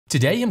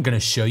Today I'm going to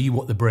show you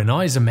what the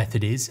Brenizer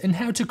method is and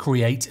how to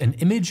create an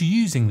image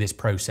using this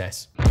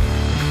process.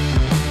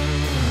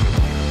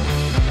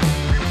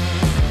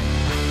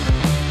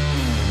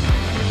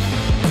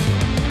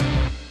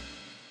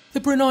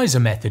 The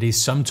Brenizer method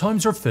is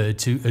sometimes referred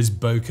to as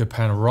Bokeh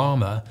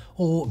Panorama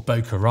or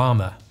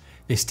Bokehrama.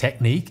 This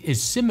technique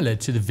is similar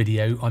to the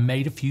video I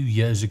made a few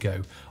years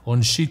ago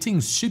on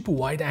shooting super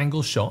wide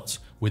angle shots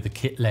with a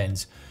kit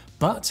lens,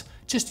 but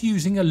just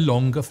using a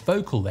longer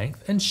focal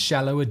length and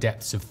shallower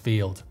depths of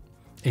field.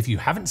 If you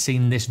haven't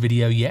seen this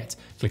video yet,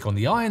 click on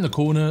the eye in the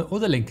corner or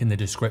the link in the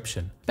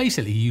description.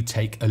 Basically, you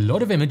take a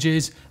lot of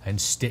images and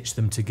stitch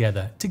them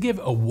together to give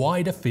a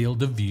wider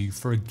field of view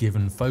for a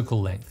given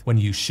focal length. When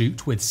you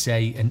shoot with,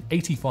 say, an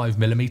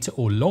 85mm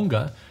or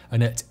longer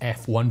and at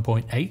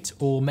f1.8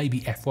 or maybe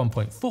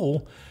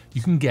f1.4,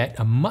 you can get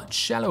a much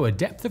shallower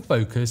depth of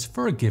focus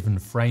for a given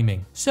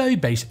framing. So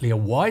basically a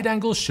wide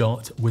angle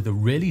shot with a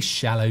really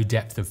shallow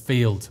depth of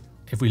field.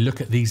 If we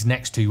look at these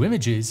next two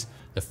images,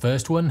 the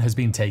first one has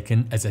been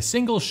taken as a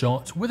single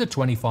shot with a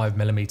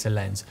 25mm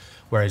lens,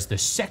 whereas the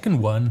second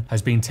one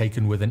has been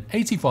taken with an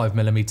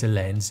 85mm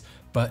lens,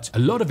 but a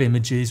lot of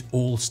images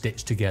all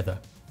stitched together.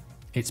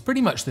 It's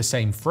pretty much the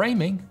same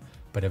framing,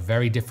 but a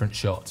very different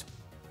shot.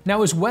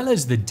 Now, as well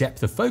as the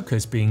depth of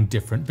focus being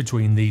different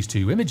between these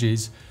two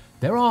images,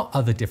 there are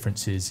other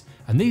differences,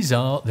 and these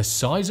are the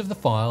size of the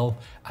file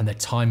and the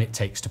time it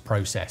takes to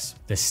process.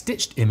 The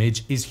stitched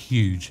image is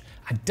huge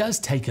and does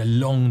take a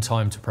long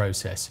time to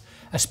process,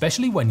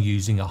 especially when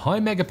using a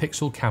high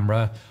megapixel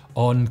camera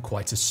on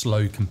quite a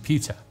slow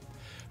computer.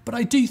 But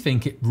I do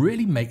think it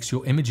really makes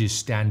your images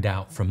stand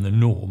out from the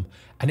norm,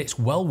 and it's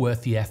well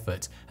worth the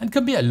effort and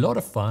can be a lot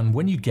of fun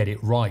when you get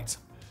it right.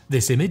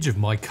 This image of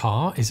my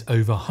car is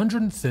over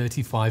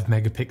 135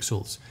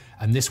 megapixels,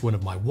 and this one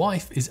of my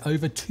wife is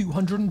over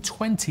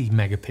 220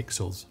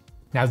 megapixels.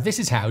 Now, this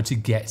is how to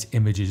get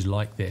images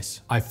like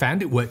this. I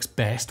found it works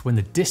best when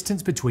the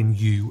distance between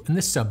you and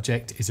the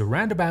subject is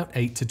around about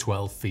 8 to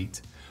 12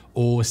 feet,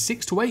 or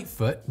 6 to 8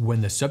 foot when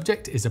the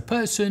subject is a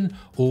person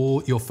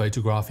or you're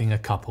photographing a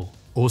couple.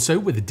 Also,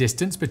 with the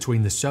distance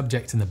between the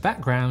subject and the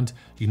background,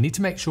 you need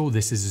to make sure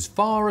this is as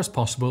far as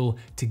possible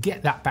to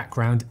get that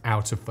background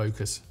out of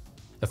focus.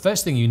 The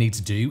first thing you need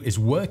to do is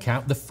work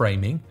out the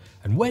framing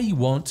and where you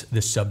want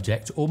the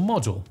subject or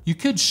model. You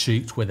could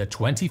shoot with a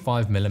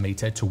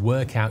 25mm to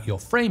work out your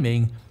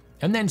framing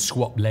and then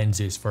swap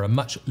lenses for a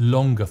much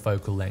longer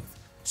focal length.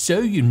 So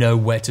you know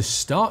where to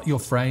start your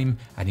frame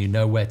and you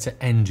know where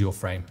to end your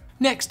frame.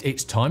 Next,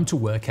 it's time to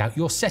work out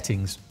your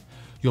settings.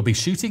 You'll be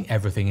shooting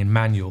everything in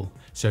manual,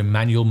 so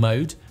manual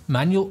mode,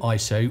 manual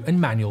ISO and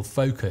manual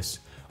focus.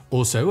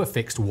 Also, a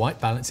fixed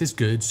white balance is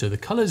good so the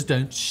colors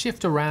don't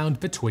shift around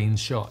between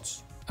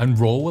shots. And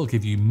RAW will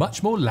give you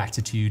much more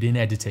latitude in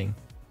editing.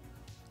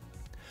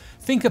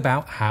 Think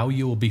about how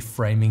you will be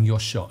framing your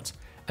shot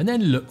and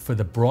then look for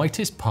the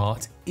brightest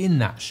part in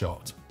that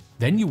shot.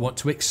 Then you want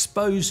to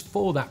expose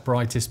for that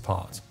brightest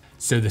part.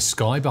 So the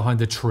sky behind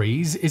the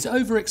trees is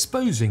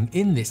overexposing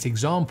in this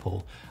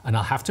example, and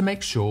I'll have to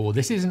make sure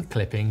this isn't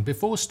clipping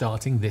before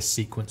starting this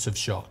sequence of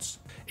shots.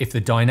 If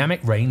the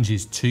dynamic range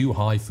is too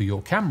high for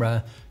your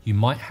camera, you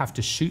might have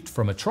to shoot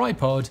from a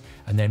tripod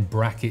and then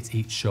bracket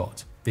each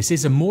shot. This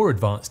is a more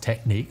advanced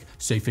technique,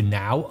 so for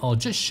now I'll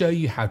just show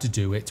you how to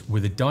do it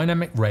with a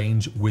dynamic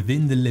range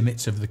within the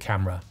limits of the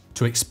camera.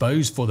 To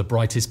expose for the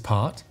brightest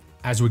part,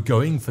 as we're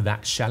going for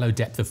that shallow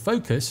depth of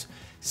focus,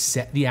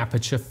 set the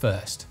aperture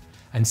first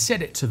and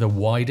set it to the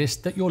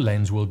widest that your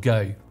lens will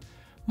go.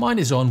 Mine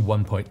is on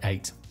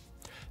 1.8.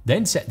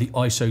 Then set the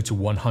ISO to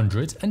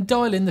 100 and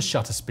dial in the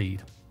shutter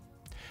speed.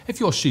 If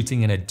you're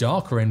shooting in a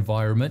darker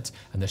environment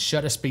and the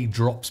shutter speed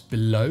drops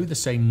below the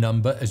same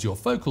number as your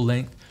focal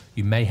length,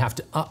 you may have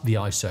to up the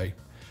ISO.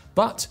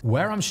 But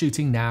where I'm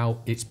shooting now,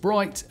 it's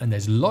bright and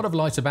there's a lot of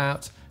light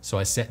about, so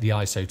I set the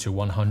ISO to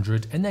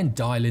 100 and then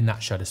dial in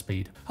that shutter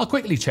speed. I'll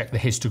quickly check the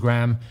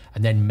histogram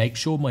and then make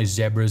sure my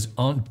zebras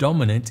aren't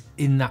dominant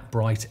in that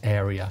bright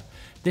area.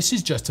 This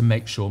is just to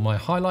make sure my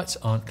highlights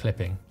aren't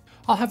clipping.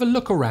 I'll have a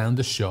look around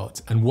the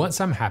shot, and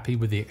once I'm happy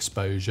with the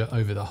exposure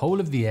over the whole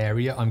of the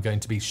area I'm going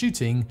to be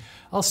shooting,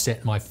 I'll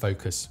set my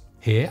focus.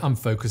 Here I'm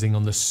focusing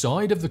on the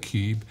side of the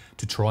cube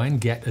to try and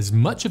get as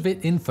much of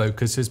it in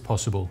focus as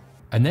possible.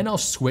 And then I'll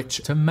switch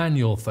to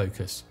manual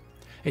focus.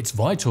 It's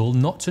vital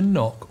not to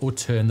knock or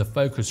turn the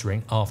focus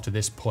ring after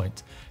this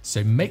point,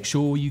 so make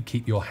sure you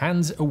keep your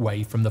hands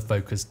away from the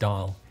focus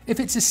dial. If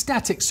it's a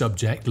static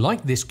subject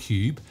like this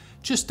cube,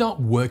 just start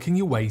working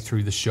your way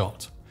through the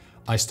shot.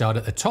 I start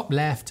at the top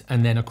left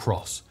and then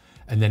across,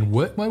 and then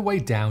work my way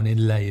down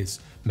in layers,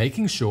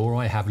 making sure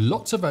I have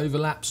lots of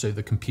overlap so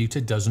the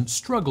computer doesn't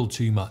struggle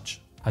too much.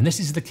 And this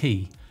is the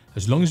key.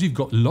 As long as you've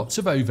got lots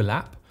of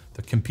overlap,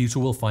 the computer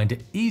will find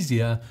it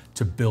easier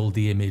to build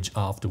the image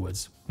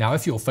afterwards. Now,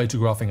 if you're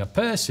photographing a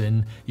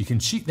person, you can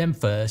shoot them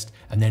first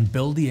and then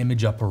build the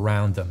image up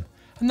around them.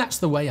 And that's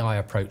the way I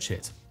approach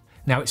it.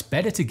 Now, it's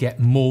better to get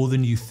more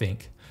than you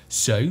think.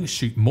 So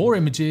shoot more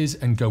images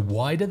and go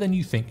wider than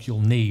you think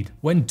you'll need.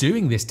 When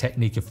doing this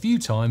technique a few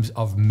times,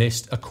 I've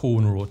missed a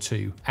corner or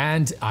two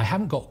and I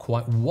haven't got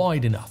quite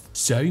wide enough.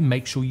 So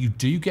make sure you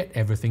do get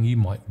everything you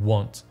might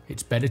want.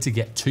 It's better to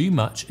get too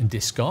much and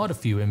discard a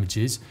few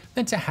images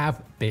than to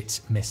have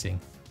bits missing.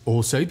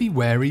 Also be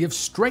wary of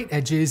straight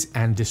edges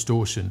and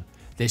distortion.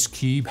 This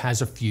cube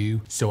has a few,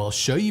 so I'll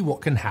show you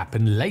what can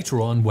happen later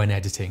on when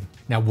editing.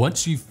 Now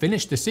once you've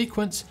finished the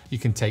sequence, you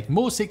can take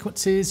more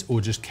sequences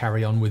or just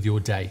carry on with your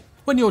day.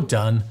 When you're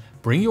done,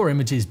 bring your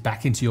images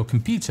back into your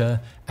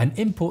computer and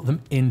import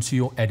them into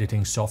your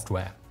editing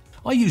software.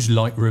 I use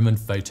Lightroom and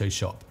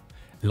Photoshop.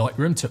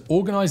 Lightroom to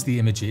organize the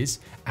images,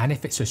 and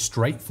if it's a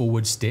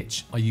straightforward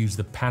stitch, I use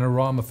the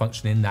panorama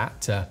function in that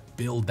to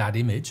build that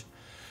image.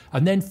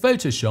 And then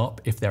Photoshop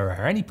if there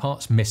are any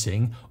parts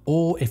missing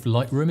or if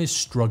Lightroom is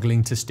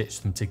struggling to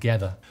stitch them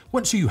together.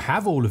 Once you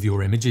have all of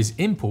your images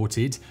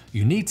imported,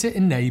 you need to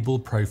enable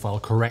profile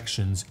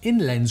corrections in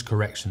lens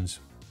corrections.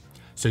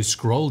 So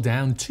scroll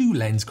down to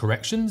lens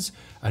corrections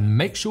and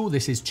make sure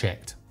this is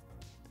checked.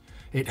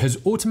 It has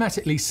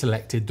automatically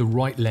selected the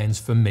right lens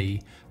for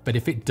me, but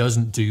if it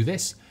doesn't do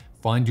this,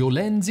 find your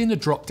lens in the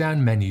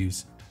drop-down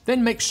menus.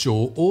 Then make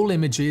sure all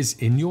images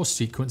in your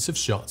sequence of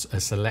shots are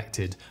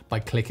selected by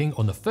clicking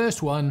on the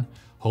first one,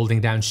 holding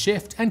down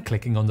Shift and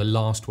clicking on the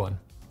last one.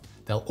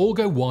 They'll all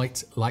go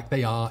white like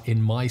they are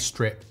in my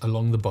strip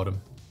along the bottom.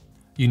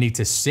 You need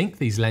to sync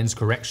these lens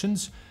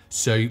corrections,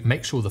 so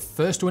make sure the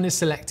first one is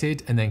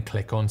selected and then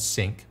click on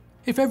Sync.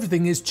 If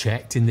everything is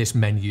checked in this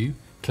menu,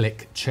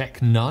 click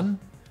Check None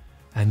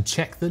and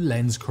check the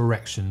lens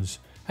corrections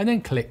and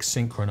then click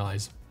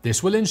Synchronize.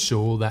 This will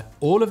ensure that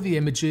all of the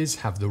images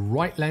have the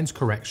right lens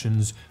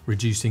corrections,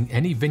 reducing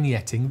any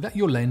vignetting that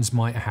your lens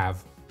might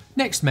have.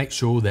 Next, make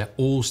sure they're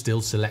all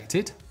still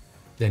selected.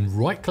 Then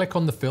right click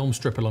on the film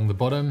strip along the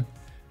bottom,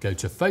 go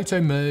to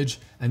Photo Merge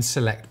and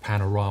select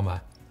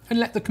Panorama and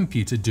let the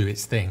computer do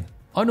its thing.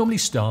 I normally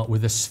start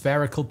with a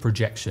spherical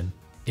projection.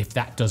 If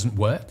that doesn't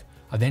work,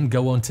 I then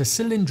go on to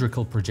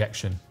cylindrical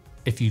projection.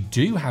 If you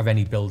do have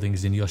any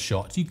buildings in your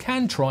shot, you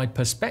can try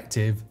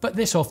perspective, but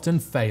this often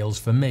fails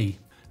for me.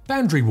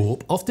 Boundary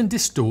warp often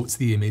distorts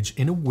the image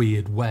in a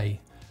weird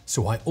way,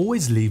 so I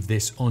always leave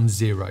this on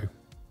 0.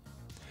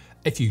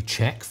 If you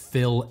check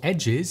fill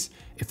edges,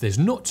 if there's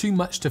not too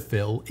much to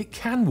fill, it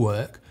can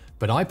work,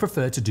 but I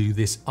prefer to do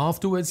this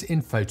afterwards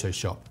in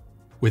Photoshop.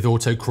 With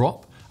auto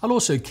crop, I'll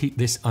also keep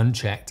this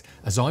unchecked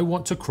as I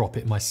want to crop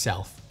it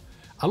myself.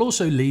 I'll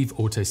also leave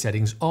auto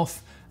settings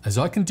off as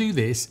I can do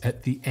this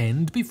at the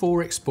end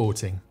before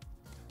exporting.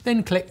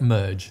 Then click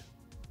Merge.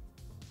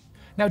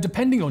 Now,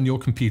 depending on your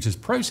computer's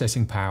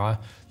processing power,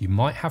 you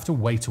might have to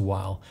wait a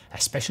while,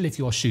 especially if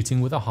you're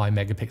shooting with a high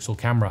megapixel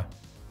camera.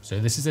 So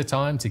this is a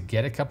time to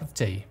get a cup of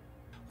tea.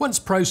 Once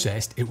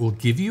processed, it will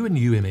give you a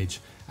new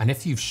image, and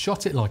if you've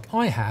shot it like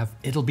I have,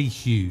 it'll be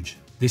huge.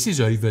 This is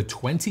over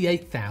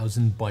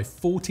 28,000 by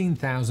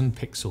 14,000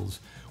 pixels,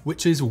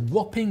 which is a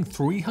whopping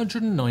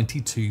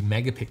 392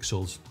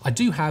 megapixels. I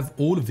do have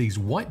all of these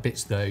white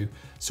bits though,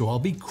 so I'll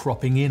be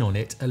cropping in on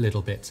it a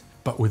little bit.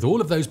 But with all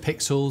of those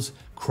pixels,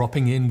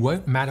 cropping in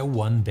won't matter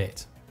one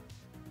bit.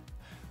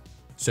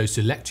 So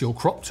select your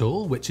crop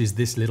tool, which is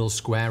this little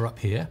square up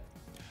here.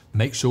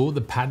 Make sure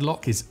the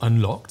padlock is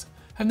unlocked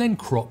and then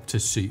crop to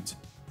suit.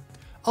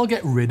 I'll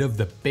get rid of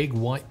the big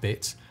white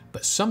bits,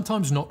 but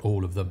sometimes not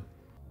all of them.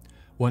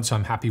 Once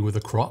I'm happy with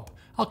the crop,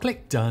 I'll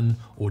click Done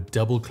or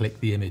double click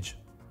the image.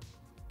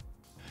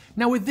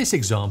 Now with this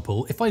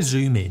example, if I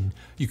zoom in,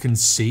 you can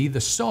see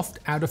the soft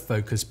out of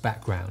focus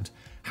background.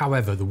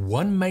 However, the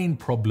one main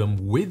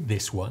problem with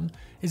this one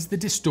is the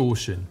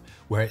distortion,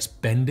 where it's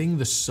bending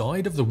the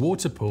side of the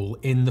water pool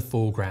in the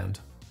foreground.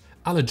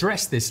 I'll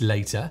address this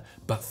later,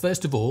 but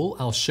first of all,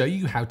 I'll show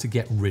you how to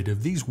get rid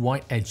of these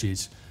white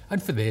edges,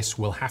 and for this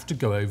we'll have to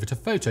go over to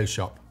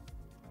Photoshop.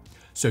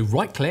 So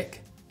right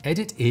click,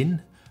 Edit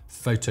in,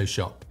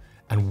 Photoshop,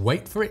 and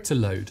wait for it to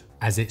load.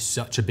 As it's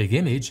such a big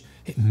image,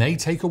 it may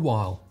take a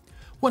while.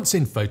 Once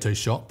in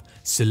Photoshop,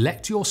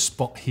 select your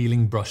spot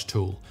healing brush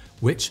tool,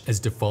 which as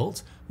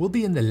default will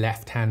be in the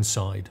left hand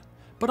side,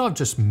 but I've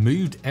just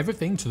moved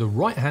everything to the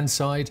right hand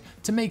side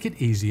to make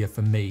it easier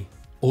for me.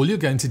 All you're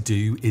going to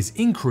do is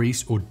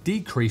increase or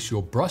decrease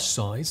your brush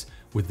size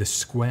with the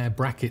square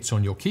brackets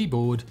on your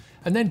keyboard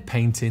and then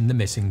paint in the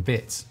missing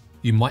bits.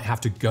 You might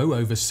have to go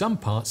over some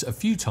parts a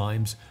few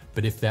times,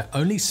 but if they're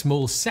only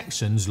small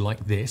sections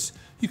like this,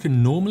 you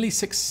can normally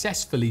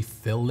successfully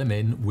fill them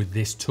in with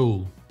this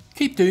tool.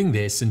 Keep doing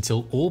this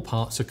until all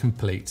parts are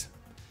complete.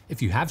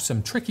 If you have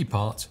some tricky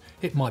parts,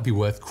 it might be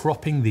worth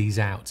cropping these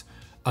out.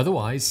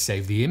 Otherwise,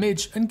 save the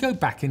image and go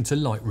back into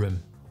Lightroom.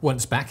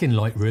 Once back in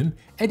Lightroom,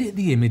 edit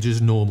the image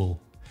as normal.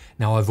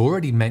 Now I've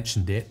already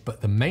mentioned it,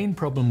 but the main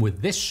problem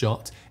with this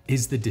shot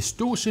is the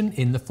distortion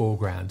in the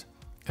foreground.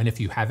 And if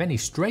you have any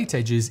straight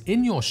edges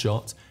in your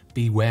shot,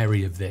 be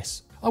wary of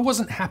this. I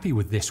wasn't happy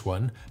with this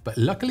one, but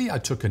luckily I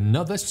took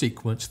another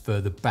sequence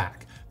further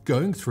back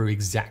going through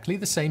exactly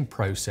the same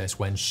process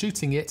when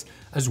shooting it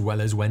as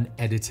well as when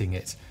editing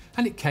it,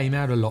 and it came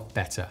out a lot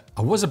better.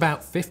 I was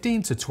about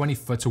 15 to 20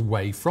 foot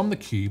away from the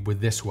cube with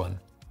this one.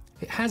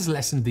 It has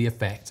lessened the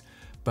effect,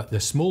 but the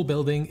small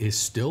building is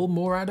still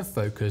more out of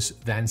focus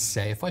than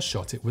say if I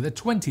shot it with a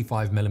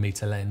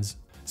 25mm lens.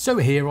 So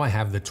here I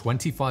have the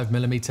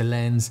 25mm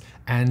lens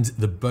and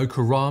the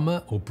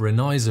Bokehrama or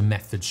Brenizer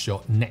Method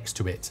shot next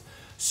to it,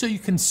 so you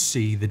can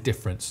see the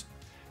difference.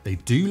 They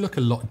do look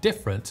a lot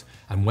different,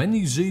 and when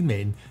you zoom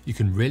in, you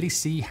can really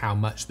see how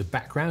much the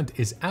background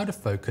is out of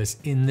focus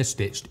in the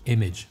stitched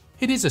image.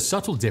 It is a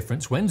subtle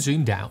difference when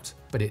zoomed out,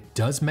 but it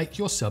does make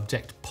your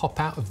subject pop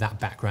out of that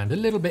background a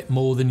little bit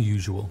more than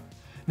usual.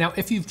 Now,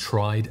 if you've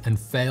tried and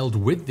failed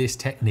with this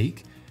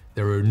technique,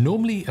 there are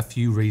normally a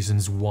few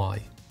reasons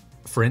why.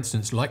 For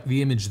instance, like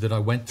the image that I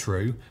went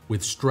through,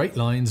 with straight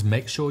lines,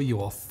 make sure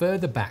you are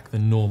further back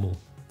than normal.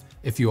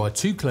 If you are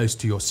too close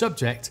to your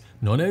subject,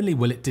 not only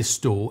will it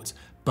distort,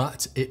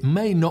 but it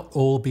may not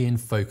all be in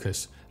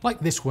focus, like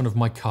this one of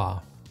my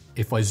car.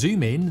 If I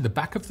zoom in, the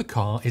back of the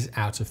car is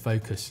out of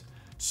focus.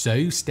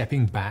 So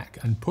stepping back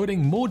and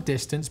putting more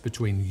distance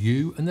between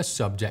you and the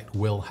subject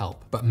will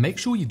help. But make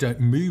sure you don't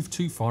move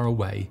too far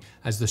away,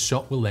 as the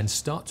shot will then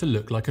start to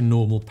look like a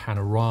normal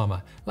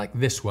panorama, like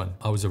this one.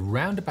 I was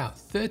around about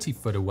 30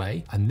 foot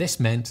away, and this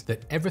meant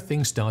that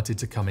everything started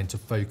to come into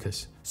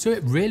focus. So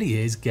it really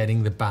is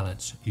getting the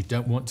balance. You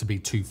don't want to be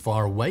too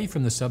far away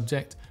from the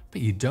subject, but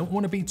you don't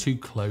want to be too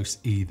close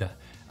either.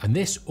 And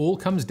this all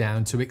comes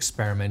down to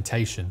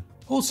experimentation.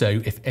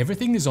 Also, if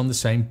everything is on the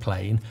same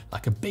plane,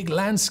 like a big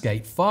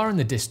landscape far in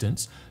the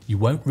distance, you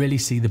won't really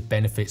see the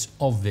benefits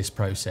of this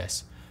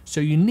process.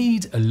 So you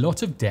need a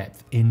lot of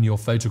depth in your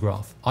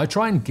photograph. I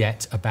try and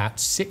get about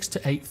 6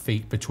 to 8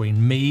 feet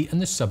between me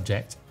and the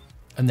subject,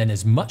 and then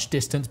as much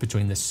distance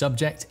between the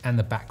subject and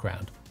the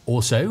background.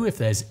 Also, if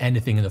there's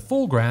anything in the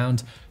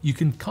foreground, you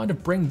can kind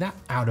of bring that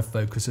out of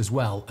focus as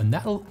well, and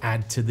that'll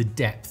add to the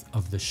depth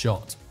of the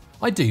shot.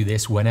 I do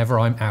this whenever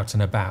I'm out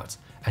and about.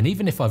 And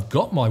even if I've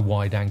got my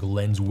wide angle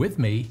lens with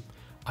me,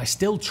 I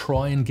still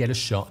try and get a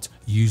shot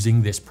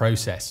using this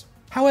process.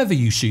 However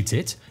you shoot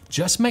it,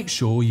 just make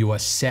sure you are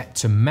set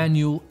to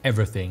manual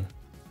everything.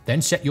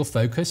 Then set your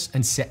focus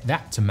and set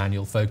that to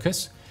manual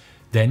focus.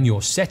 Then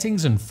your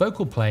settings and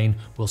focal plane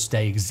will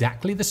stay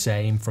exactly the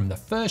same from the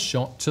first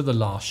shot to the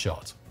last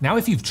shot. Now,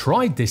 if you've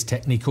tried this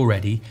technique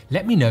already,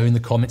 let me know in the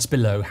comments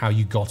below how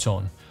you got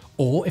on.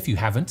 Or if you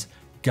haven't,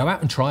 go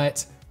out and try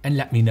it and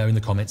let me know in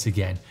the comments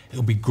again.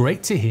 It'll be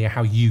great to hear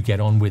how you get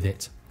on with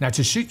it. Now,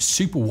 to shoot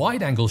super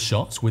wide angle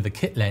shots with a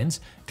kit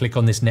lens, click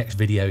on this next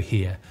video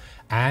here.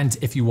 And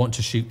if you want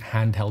to shoot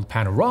handheld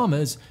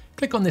panoramas,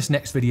 click on this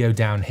next video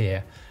down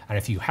here. And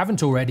if you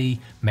haven't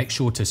already, make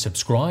sure to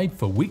subscribe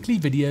for weekly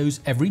videos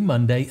every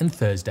Monday and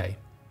Thursday.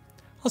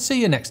 I'll see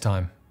you next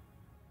time.